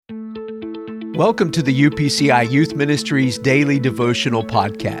Welcome to the UPCI Youth Ministries Daily Devotional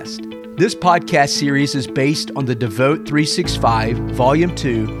Podcast. This podcast series is based on the Devote 365 Volume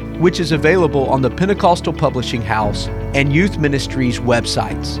 2, which is available on the Pentecostal Publishing House and Youth Ministries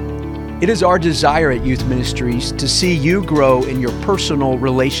websites. It is our desire at Youth Ministries to see you grow in your personal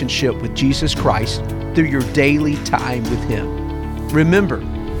relationship with Jesus Christ through your daily time with Him. Remember,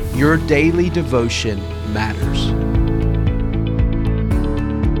 your daily devotion matters.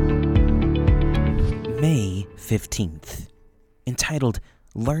 May 15th, entitled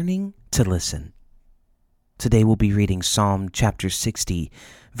Learning to Listen. Today we'll be reading Psalm chapter 60,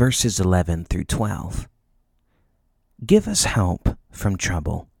 verses 11 through 12. Give us help from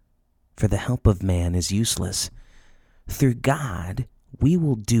trouble, for the help of man is useless. Through God we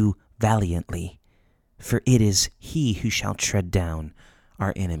will do valiantly, for it is He who shall tread down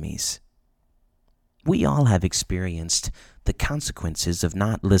our enemies. We all have experienced the consequences of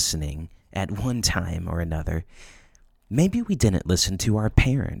not listening at one time or another. Maybe we didn't listen to our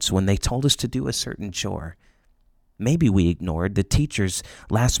parents when they told us to do a certain chore. Maybe we ignored the teacher's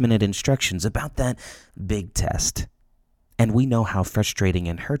last-minute instructions about that big test. And we know how frustrating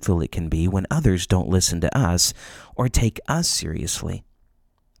and hurtful it can be when others don't listen to us or take us seriously.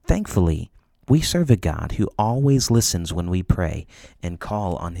 Thankfully, we serve a God who always listens when we pray and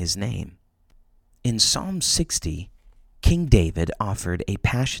call on His name. In Psalm 60, King David offered a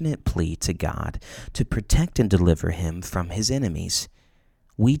passionate plea to God to protect and deliver him from his enemies.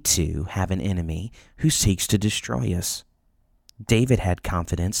 We too have an enemy who seeks to destroy us. David had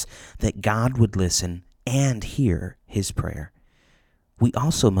confidence that God would listen and hear his prayer. We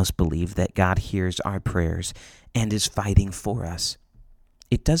also must believe that God hears our prayers and is fighting for us.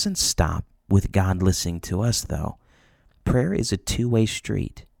 It doesn't stop with God listening to us, though. Prayer is a two-way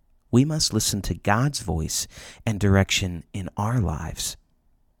street. We must listen to God's voice and direction in our lives.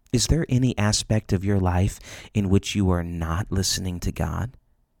 Is there any aspect of your life in which you are not listening to God?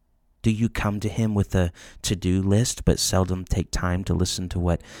 Do you come to Him with a to-do list but seldom take time to listen to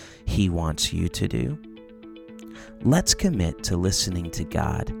what He wants you to do? Let's commit to listening to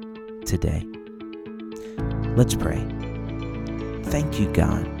God today. Let's pray. Thank you,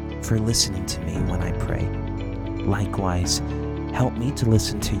 God, for listening to me when I pray. Likewise, help me to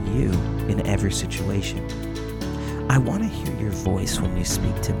listen to you in every situation. I want to hear your voice when you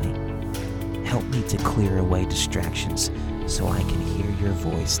speak to me. Help me to clear away distractions so I can hear your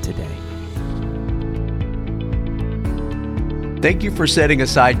voice today. Thank you for setting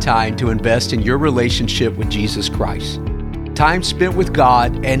aside time to invest in your relationship with Jesus Christ. Time spent with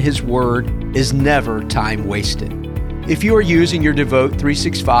God and His Word is never time wasted. If you are using your Devote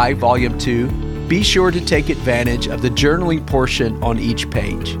 365 Volume 2, be sure to take advantage of the journaling portion on each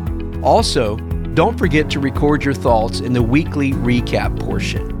page. Also, don't forget to record your thoughts in the weekly recap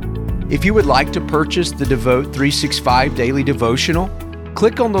portion. If you would like to purchase the Devote 365 Daily Devotional,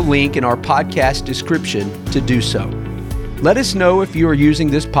 click on the link in our podcast description to do so. Let us know if you are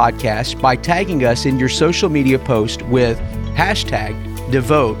using this podcast by tagging us in your social media post with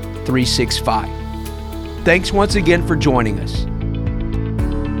 #Devote365. Thanks once again for joining us.